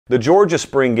The Georgia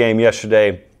spring game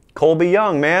yesterday, Colby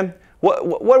Young, man.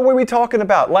 What were we talking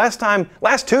about? Last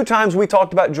two times we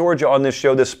talked about Georgia on this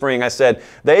show this spring, I said,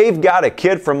 they've got a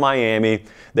kid from Miami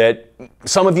that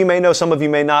some of you may know, some of you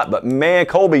may not, but man,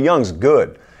 Colby Young's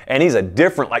good. And he's a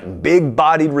different, like,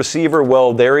 big-bodied receiver.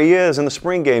 Well, there he is in the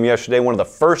spring game yesterday. One of the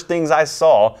first things I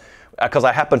saw, because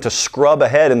I happened to scrub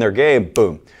ahead in their game,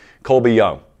 boom, Colby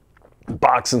Young.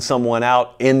 Boxing someone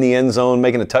out in the end zone,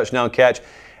 making a touchdown catch.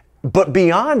 But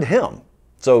beyond him,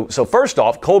 so first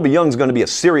off, Colby Young's going to be a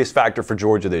serious factor for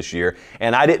Georgia this year.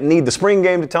 And I didn't need the spring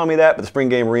game to tell me that, but the spring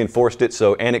game reinforced it.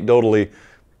 So anecdotally,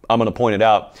 I'm going to point it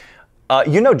out.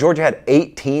 Georgia had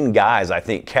 18 guys, I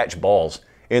think, catch balls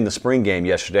in the spring game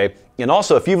yesterday. And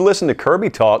also, if you've listened to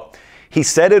Kirby talk, he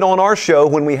said it on our show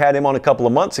when we had him on a couple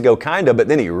of months ago, kind of, but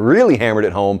then he really hammered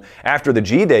it home after the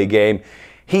G-Day game.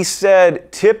 He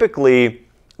said typically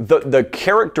the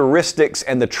characteristics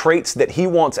and the traits that he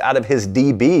wants out of his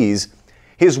DBs,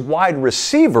 his wide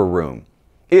receiver room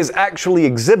is actually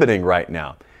exhibiting right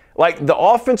now. Like the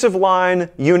offensive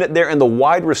line unit there and the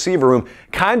wide receiver room,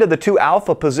 kind of the two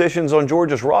alpha positions on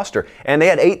Georgia's roster. And they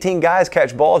had 18 guys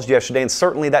catch balls yesterday, and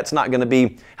certainly that's not going to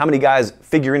be how many guys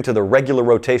figure into the regular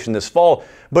rotation this fall,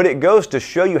 but it goes to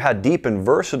show you how deep and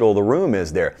versatile the room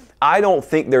is there. I don't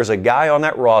think there's a guy on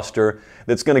that roster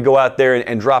that's going to go out there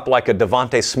and drop like a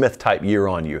Devontae Smith type year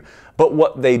on you. But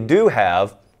what they do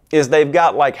have is they've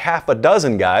got like half a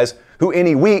dozen guys who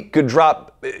any week could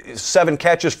drop 7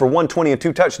 catches for 120 and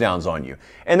 2 touchdowns on you.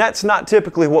 And that's not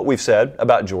typically what we've said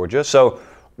about Georgia. So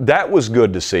that was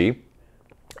good to see.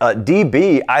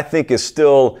 DB, I think, is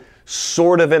still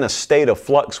sort of in a state of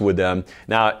flux with them.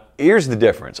 Now, here's the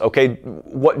difference, okay?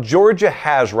 What Georgia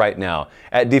has right now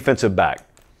at defensive back,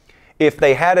 if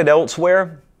they had it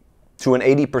elsewhere to an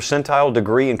 80 percentile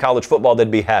degree in college football,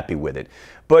 they'd be happy with it.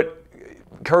 But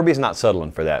Kirby's not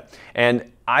settling for that.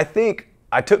 And I think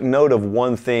I took note of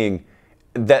one thing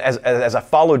that as I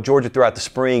followed Georgia throughout the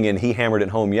spring and he hammered it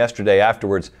home yesterday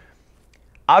afterwards.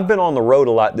 I've been on the road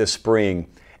a lot this spring,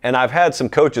 and I've had some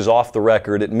coaches off the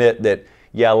record admit that,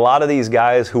 yeah, a lot of these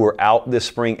guys who are out this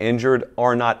spring injured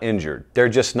are not injured. They're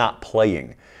just not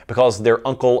playing because their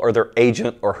uncle or their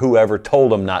agent or whoever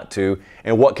told them not to.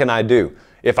 And what can I do?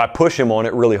 If I push him on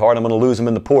it really hard, I'm going to lose him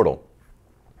in the portal.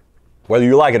 Whether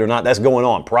you like it or not, that's going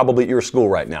on, probably at your school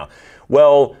right now.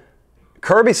 Well,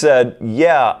 Kirby said,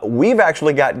 yeah, we've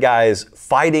actually got guys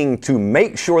fighting to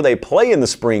make sure they play in the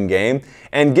spring game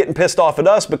and getting pissed off at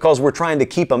us because we're trying to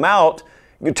keep them out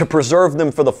to preserve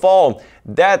them for the fall.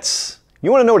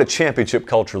 You want to know what a championship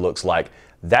culture looks like?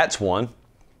 That's one.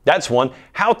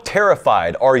 How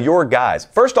terrified are your guys?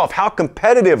 First off, how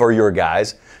competitive are your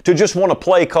guys to just want to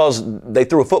play because they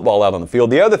threw a football out on the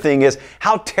field? The other thing is,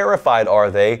 how terrified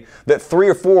are they that 3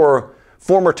 or 4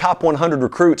 former top 100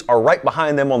 recruits are right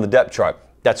behind them on the depth chart?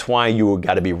 That's why you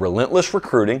got to be relentless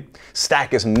recruiting,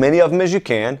 stack as many of them as you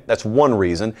can. That's one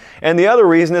reason. And the other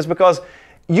reason is because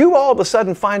you all of a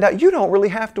sudden find out you don't really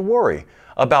have to worry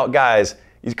about guys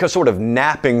sort of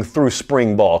napping through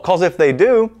spring ball. Because if they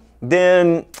do,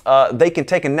 then they can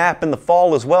take a nap in the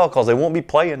fall as well because they won't be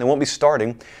playing, they won't be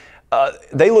starting.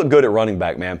 They look good at running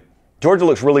back, man. Georgia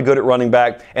looks really good at running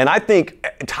back. And I think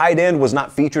tight end was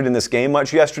not featured in this game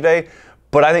much yesterday,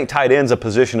 but I think tight end's a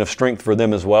position of strength for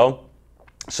them as well.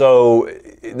 So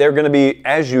they're going to be,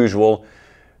 as usual,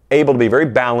 able to be very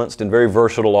balanced and very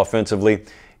versatile offensively.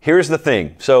 Here's the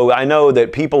thing. So I know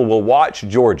that people will watch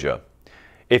Georgia.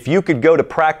 If you could go to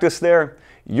practice there,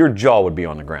 your jaw would be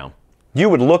on the ground. You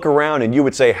would look around and you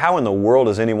would say, how in the world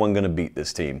is anyone going to beat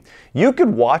this team? You could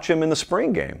watch them in the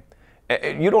spring game.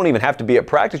 You don't even have to be at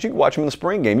practice. You can watch them in the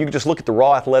spring game. You can just look at the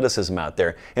raw athleticism out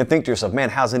there and think to yourself, man,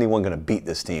 how's anyone going to beat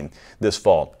this team this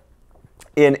fall?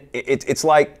 And it's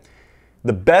like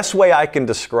the best way I can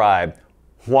describe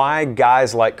why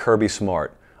guys like Kirby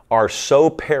Smart are so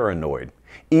paranoid,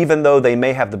 even though they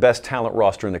may have the best talent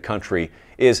roster in the country,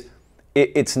 is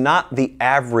it's not the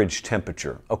average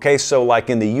temperature, okay? So like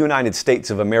in the United States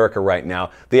of America right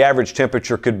now, the average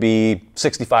temperature could be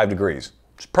 65 degrees.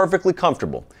 It's perfectly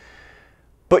comfortable.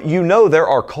 But you know there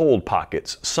are cold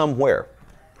pockets somewhere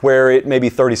where it may be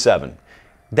 37.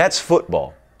 That's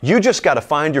football. You just got to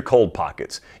find your cold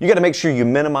pockets. You got to make sure you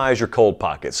minimize your cold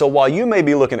pockets. So while you may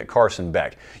be looking at Carson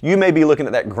Beck, you may be looking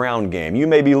at that ground game, you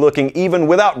may be looking even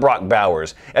without Brock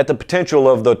Bowers at the potential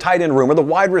of the tight end room or the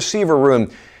wide receiver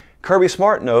room, Kirby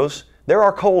Smart knows there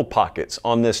are cold pockets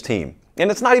on this team.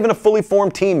 And it's not even a fully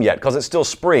formed team yet because it's still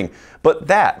spring. But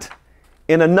that,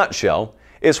 in a nutshell,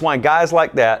 is why guys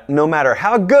like that, no matter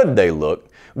how good they look,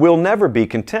 will never be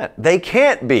content. They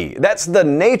can't be. That's the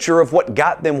nature of what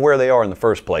got them where they are in the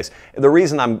first place. The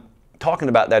reason I'm talking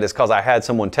about that is because I had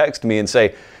someone text me and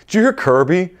say, did you hear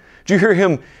Kirby? Did you hear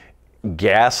him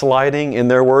gaslighting, in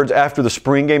their words, after the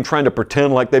spring game, trying to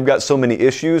pretend like they've got so many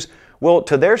issues? Well,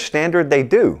 to their standard, they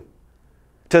do.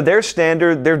 To their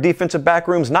standard, their defensive back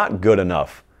room's not good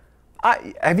enough.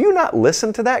 Have you not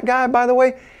listened to that guy, by the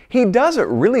way? He doesn't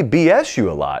really BS you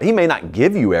a lot. He may not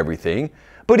give you everything,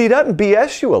 but he doesn't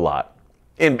BS you a lot.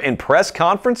 In press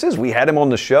conferences, we had him on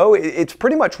the show. It's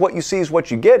pretty much what you see is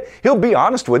what you get. He'll be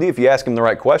honest with you if you ask him the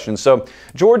right questions. So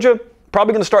Georgia,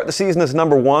 probably going to start the season as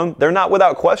number one. They're not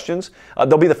without questions.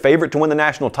 They'll be the favorite to win the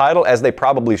national title, as they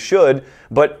probably should.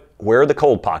 But where are the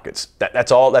cold pockets?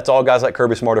 That's all guys like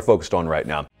Kirby Smart are focused on right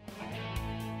now.